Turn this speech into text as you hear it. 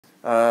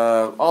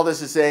All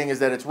this is saying is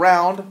that it's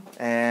round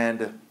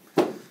and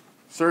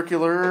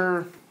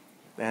circular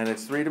and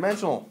it's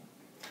three-dimensional.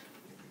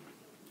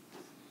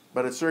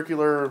 But it's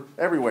circular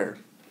everywhere.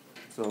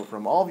 So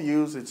from all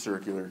views, it's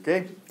circular,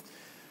 okay?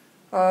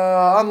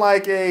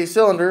 Unlike a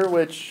cylinder,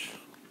 which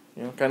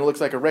kind of looks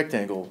like a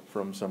rectangle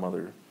from some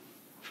other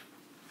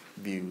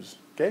views,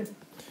 okay?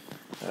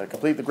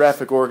 Complete the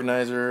graphic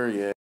organizer,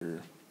 yeah.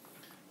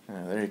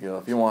 There you go.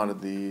 If you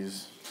wanted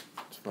these,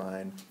 it's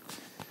fine.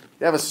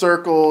 You have a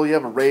circle, you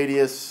have a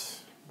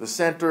radius, the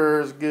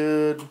center is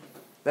good.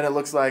 Then it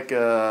looks like,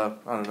 I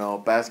don't know,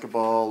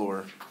 basketball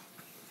or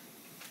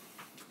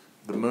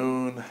the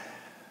moon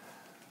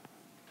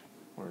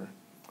or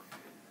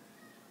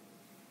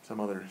some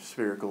other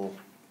spherical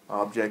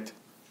object.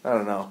 I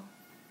don't know.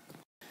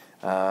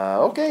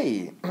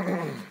 Okay.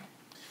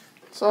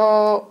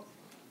 So,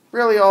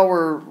 really all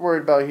we're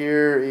worried about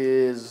here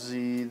is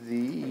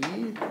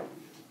the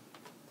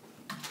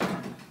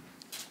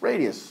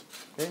radius.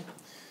 Okay.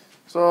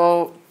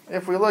 So,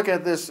 if we look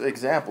at this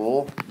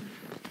example,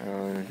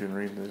 you can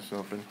read this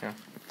open here.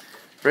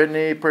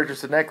 Brittany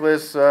purchased a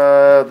necklace.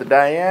 The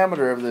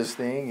diameter of this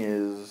thing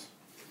is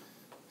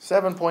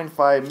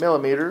 7.5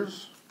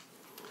 millimeters.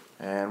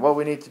 And what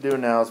we need to do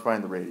now is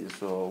find the radius.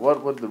 So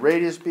what would the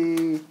radius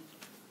be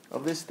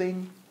of this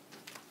thing?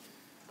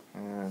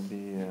 It'd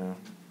be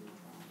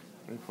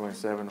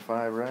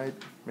 3.75, right?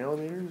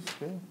 Millimeters?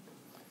 Okay.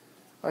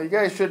 Well, you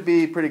guys should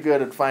be pretty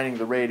good at finding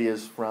the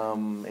radius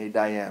from a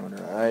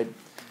diameter, alright?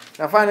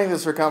 Now finding the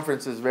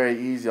circumference is very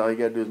easy. All you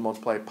got to do is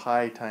multiply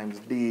pi times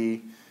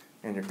d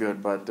and you're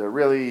good. But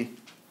really,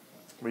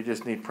 we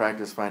just need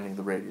practice finding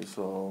the radius.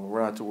 So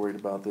we're not too worried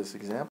about this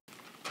example.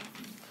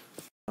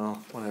 No,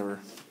 whatever.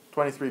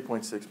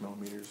 23.6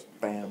 millimeters.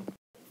 Bam.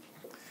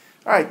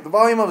 Alright, the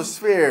volume of a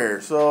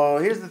sphere. So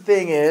here's the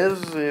thing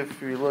is,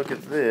 if you look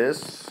at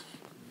this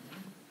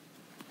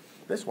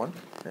one,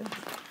 okay,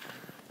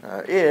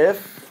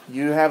 if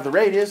you have the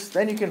radius,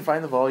 then you can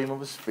find the volume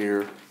of a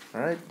sphere.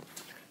 Alright?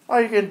 All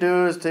you can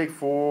do is take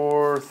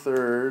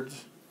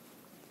 4/3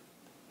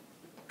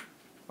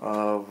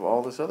 of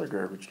all this other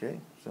garbage, okay?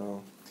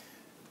 So,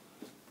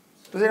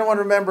 does anyone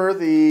remember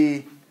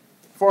the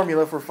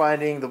formula for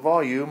finding the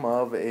volume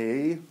of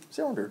a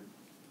cylinder?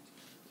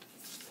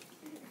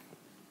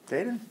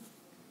 Dayton?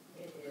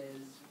 It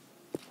is,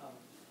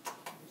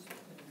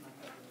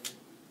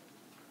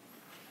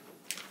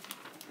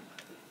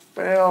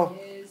 Well,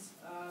 it is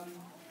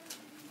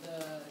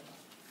the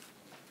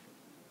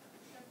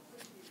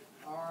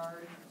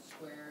r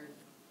squared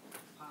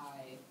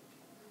pi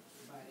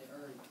divided,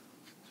 or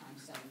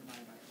times 7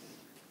 divided by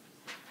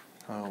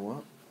 2.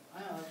 what? I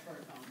know, that's where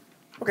it comes.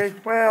 Okay,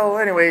 well,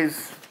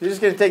 anyways, you're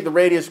just going to take the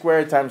radius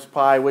squared times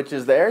pi, which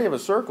is the area of a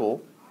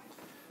circle,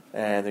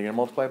 and you're going to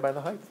multiply it by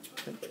the height.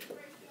 Okay.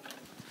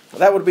 Well,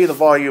 that would be the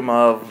volume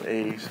of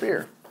a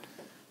sphere.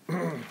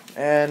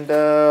 And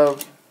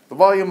the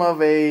volume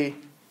of a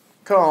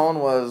cone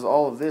was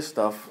all of this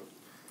stuff.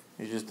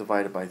 You just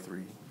divide it by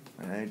 3.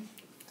 All right?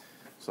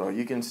 So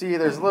you can see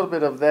there's a little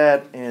bit of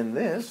that in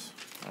this.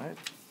 All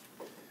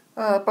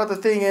right? But the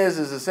thing is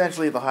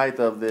essentially the height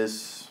of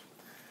this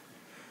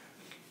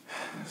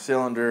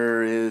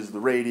cylinder is the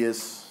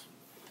radius,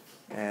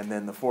 and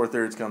then the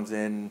 4/3 comes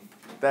in.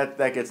 That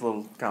gets a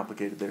little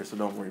complicated there, so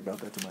don't worry about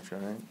that too much, all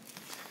right?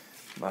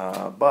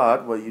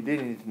 But what you do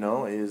need to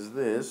know is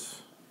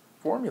this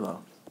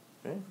formula.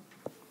 Okay?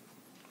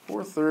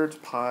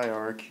 4/3 pi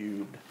r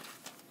cubed.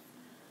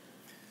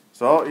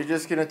 So you're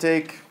just going to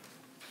take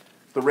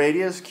the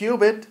radius,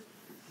 cube it,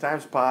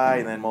 times pi,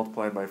 and then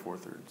multiply it by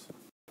 4/3.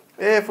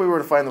 If we were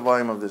to find the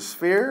volume of this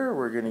sphere,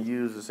 we're going to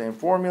use the same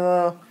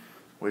formula,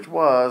 which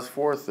was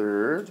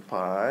 4/3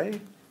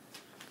 pi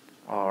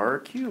r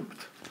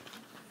cubed.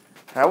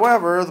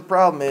 However, the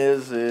problem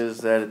is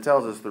that it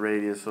tells us the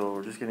radius, so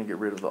we're just going to get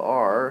rid of the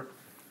r.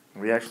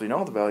 We actually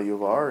know the value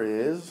of r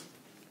is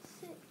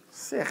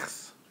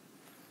 6.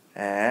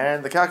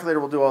 And the calculator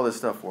will do all this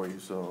stuff for you,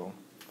 so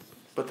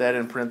put that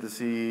in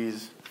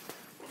parentheses.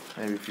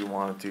 Maybe if you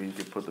wanted to, you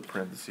could put the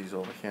parentheses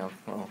over count.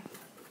 Well,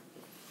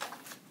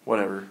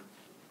 whatever.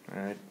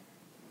 Alright.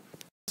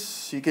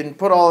 You can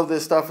put all of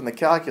this stuff in the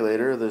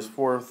calculator. There's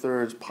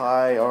 4/3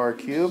 pi r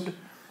cubed,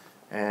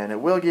 and it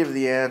will give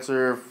the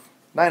answer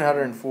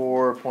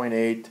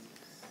 904.8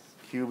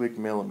 cubic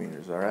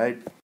millimeters.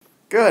 Alright?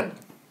 Good.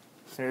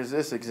 Here's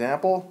this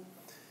example.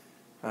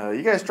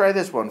 You guys try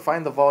this one.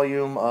 Find the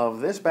volume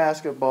of this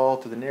basketball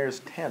to the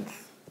nearest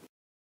 10th.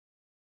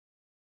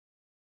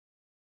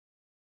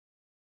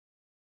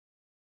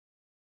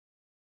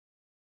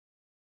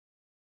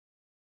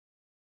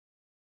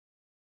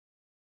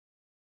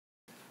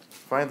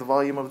 Find the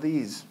volume of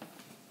these.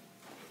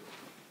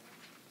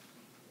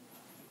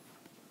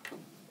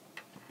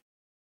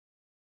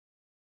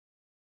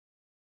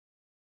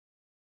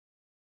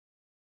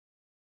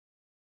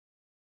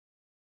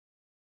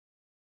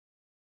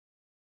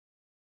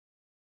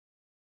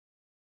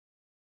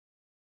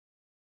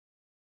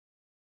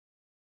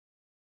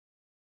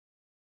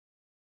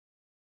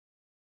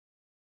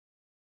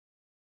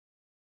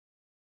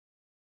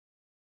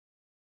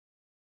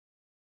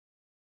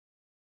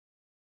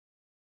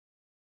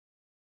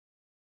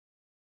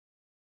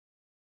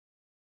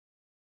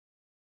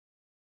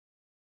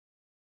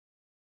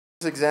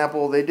 This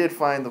example, they did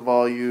find the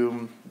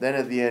volume. Then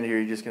at the end here,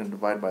 you're just going to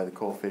divide by the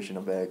coefficient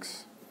of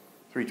x.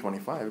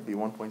 325 would be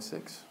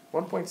 1.6.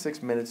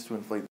 1.6 minutes to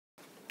inflate.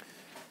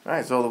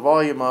 Alright, so the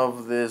volume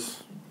of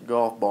this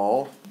golf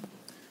ball,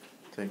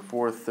 take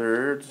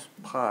 4/3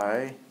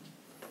 pi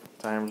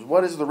times,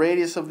 what is the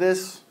radius of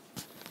this?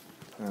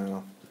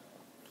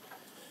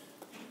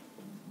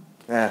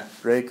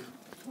 Drake?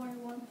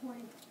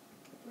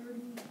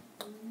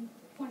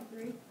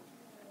 21.30.3.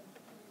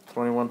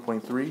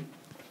 21.3?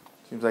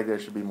 Seems like there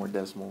should be more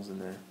decimals in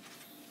there.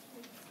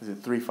 Is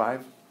it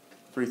 3.5?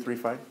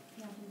 3.35?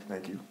 Yeah.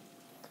 Thank you.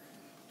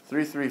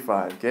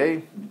 3.35,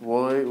 okay?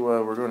 Well,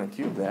 we're going to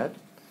cube that.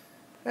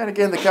 And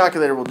again, the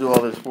calculator will do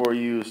all this for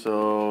you.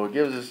 So it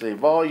gives us a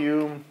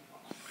volume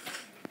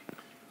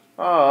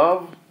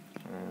of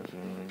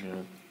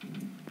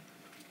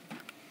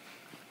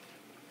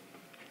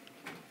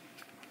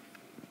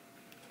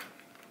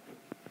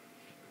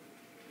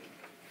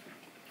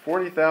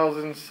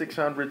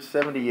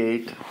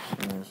 40,678.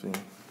 Let's see.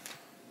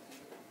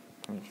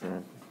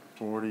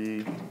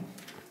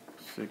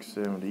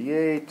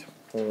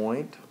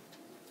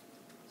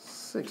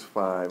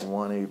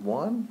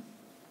 4678.65181.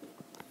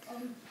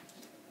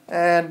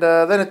 And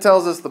then it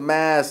tells us the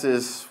mass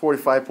is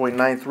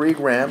 45.93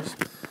 grams.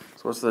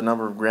 So what's the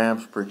number of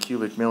grams per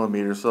cubic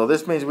millimeter? So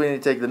this means we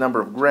need to take the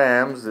number of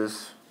grams,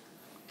 this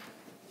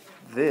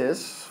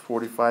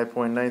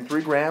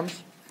 45.93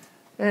 grams,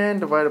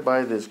 and divide it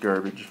by this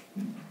garbage.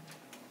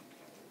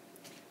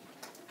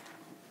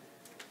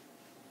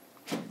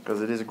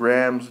 Because it is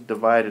grams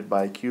divided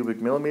by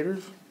cubic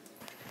millimeters.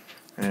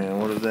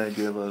 And what does that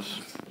give us?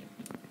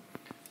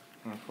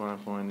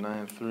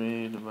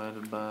 5.93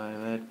 divided by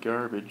that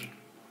garbage.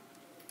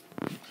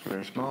 It's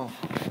very small.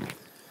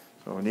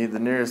 So we need the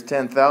nearest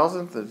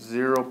 10,000th. That's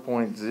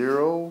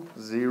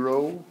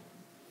 0.00.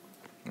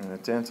 And a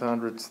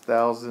 10/100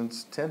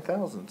 thousandths, 10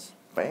 thousandths.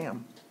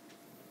 Bam.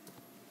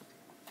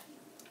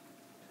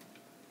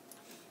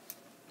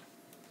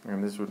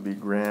 And this would be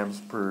grams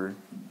per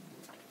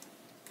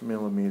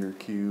millimeter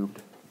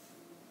cubed.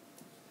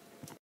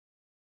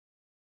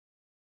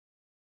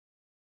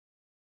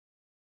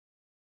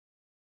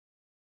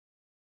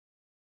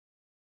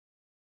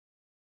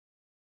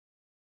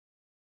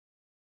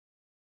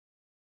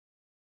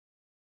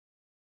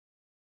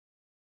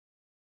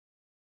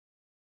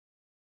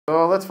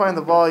 So let's find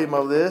the volume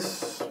of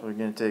this. We're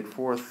going to take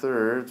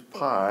 4/3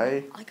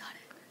 pi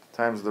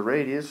times the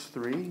radius,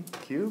 3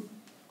 cubed.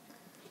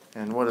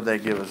 And what did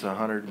that give us?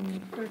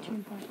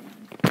 13.9.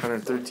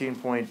 113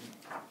 point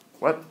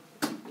what?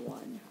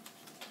 1.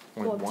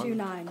 Point Well, 1?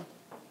 2.9.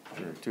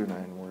 Sure,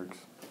 2.9 works.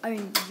 I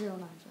mean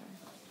 0.9.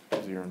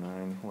 Sorry.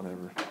 0.9,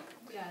 whatever.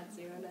 Yeah, it's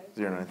 0.9.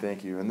 0.9,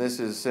 thank you. And this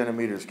is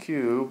centimeters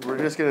cubed. We're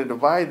just going to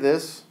divide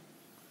this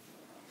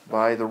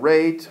by the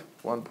rate,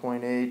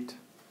 1.8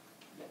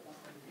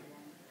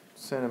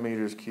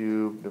 centimeters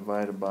cubed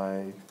divided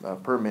by,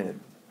 per minute,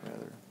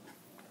 rather.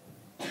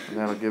 And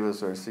that'll give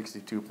us our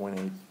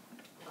 62.8.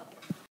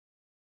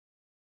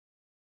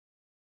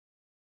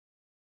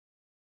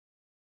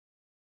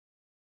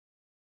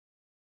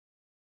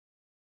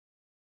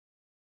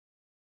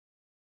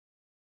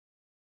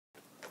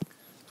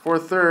 Four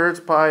thirds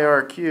pi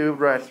r cubed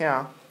right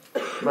here,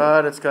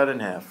 but it's cut in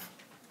half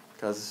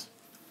because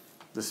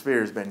the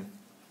sphere has been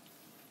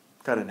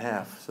cut in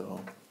half.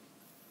 So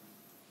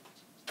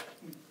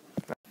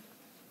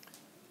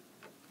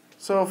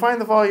find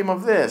the volume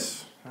of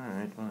this. All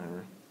right,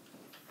 whatever.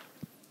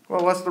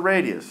 Well, what's the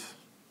radius?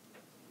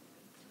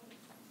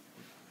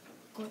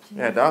 14.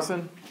 Yeah,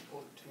 Dawson?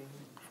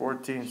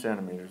 14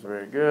 centimeters.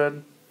 Very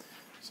good.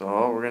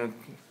 So we're going to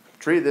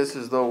treat this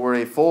as though we're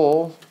a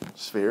full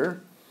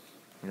sphere.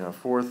 We got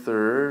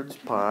 4/3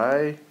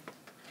 pi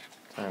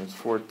times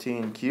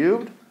 14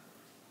 cubed.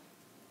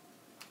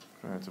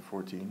 That's a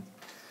 14.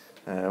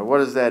 What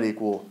does that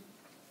equal?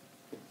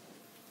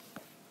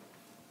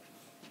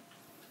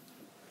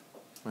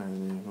 There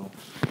you go.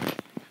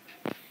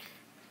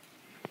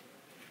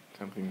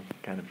 Something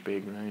kind of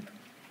big, right?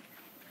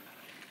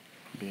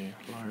 Be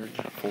large,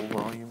 full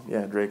volume.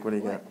 Yeah, Drake, what do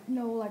you got?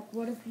 No, like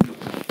what if you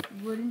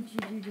wouldn't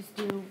you just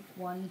do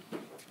 1/2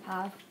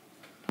 pi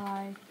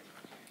by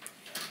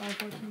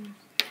 14?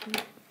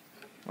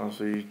 Oh,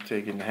 so you're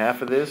taking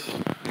half of this?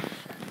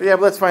 But yeah,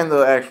 but let's find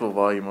the actual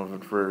volume of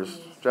it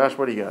first. Josh,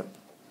 what do you got?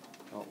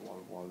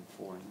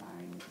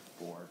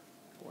 1494.04.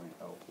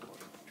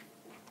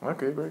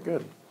 Okay, very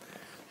good.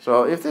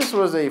 So if this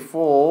was a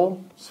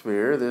full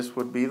sphere, this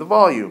would be the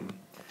volume.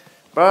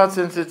 But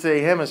since it's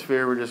a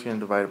hemisphere, we're just going to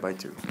divide it by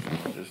 2.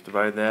 Just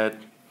divide that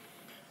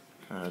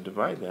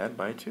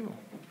by 2.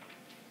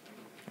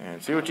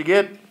 And see what you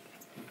get.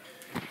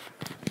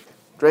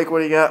 Drake, what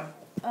do you got?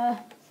 I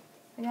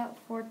got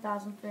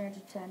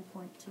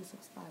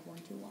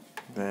 4,310.265.121.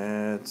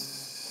 That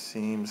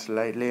seems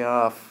slightly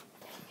off.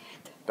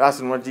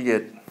 Dawson, what did you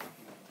get?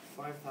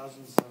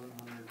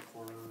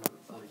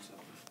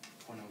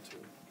 5,747.02.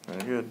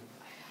 Very good.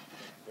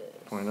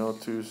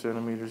 0.02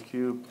 centimeters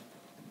cubed.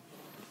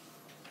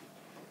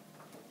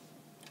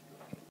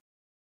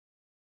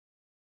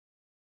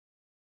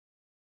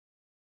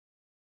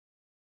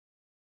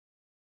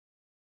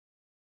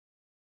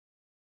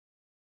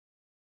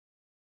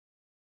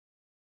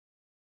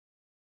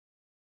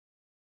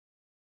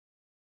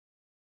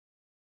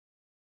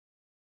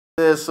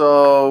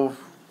 So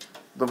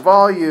the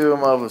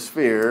volume of a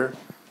sphere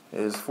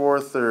is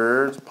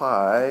 4/3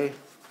 pi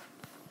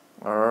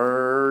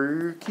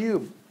r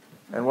cubed.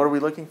 And what are we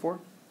looking for?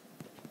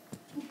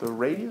 The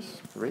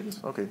radius? The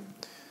radius? Okay.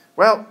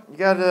 Well, we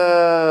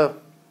gotta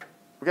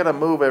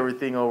move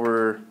everything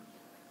over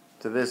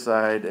to this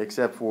side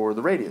except for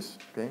the radius.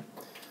 Okay.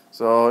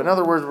 So in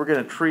other words, we're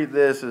gonna treat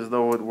this as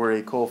though it were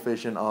a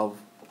coefficient of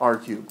r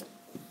cubed.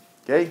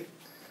 Okay.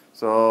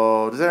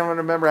 So does anyone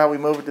remember how we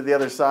move it to the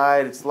other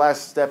side? It's the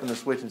last step in the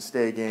switch and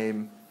stay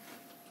game.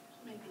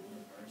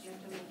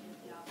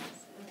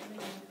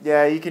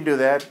 Yeah, you can do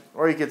that.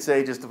 Or you could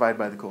say just divide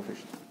by the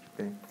coefficient.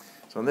 Okay.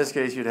 So in this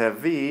case, you'd have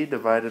v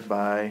divided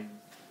by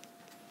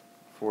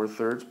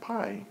 4/3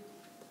 pi.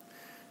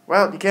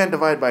 Well, you can't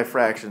divide by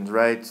fractions,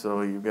 right? So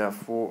you've got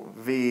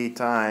v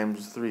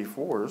times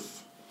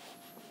 3/4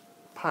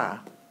 pi.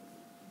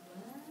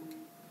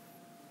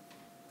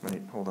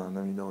 Wait, hold on.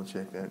 Let me double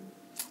check that.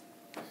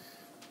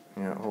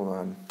 Yeah, hold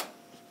on.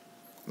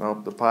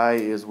 Nope, the pi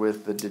is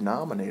with the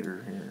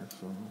denominator here.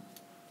 So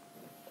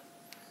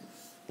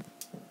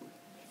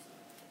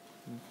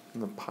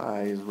the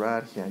pi is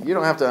right here. You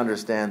don't have to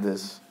understand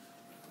this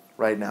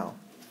right now.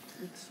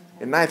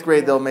 In 9th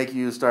grade, they'll make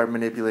you start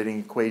manipulating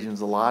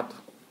equations a lot.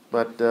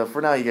 But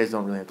for now, you guys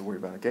don't really have to worry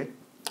about it, okay?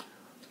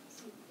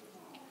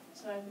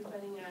 So I'd be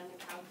putting it on your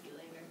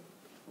calculator.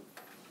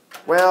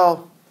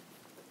 Well,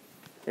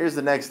 here's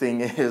the next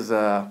thing is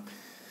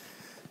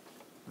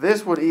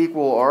this would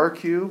equal r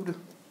cubed,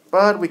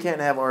 but we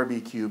can't have rb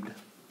cubed.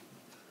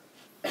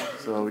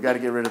 So we got to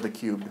get rid of the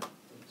cubed.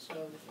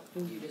 So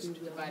you just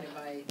divide it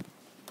by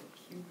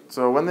cube.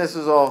 So when this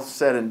is all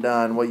said and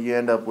done, what you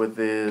end up with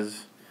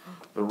is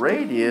the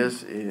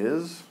radius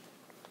is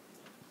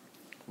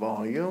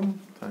volume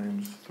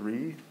times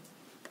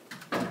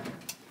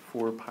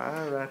 3/4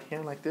 pi right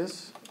here like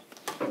this.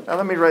 Now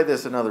let me write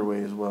this another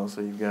way as well.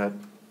 So you've got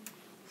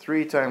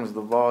 3 times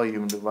the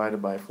volume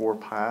divided by 4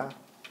 pi.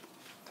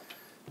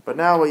 But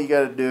now what you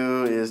got to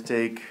do is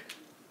take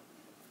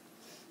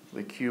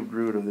the cubed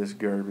root of this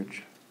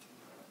garbage.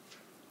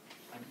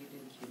 How do you do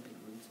cubic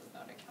roots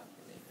without a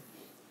calculator?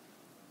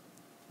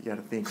 You got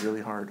to think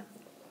really hard.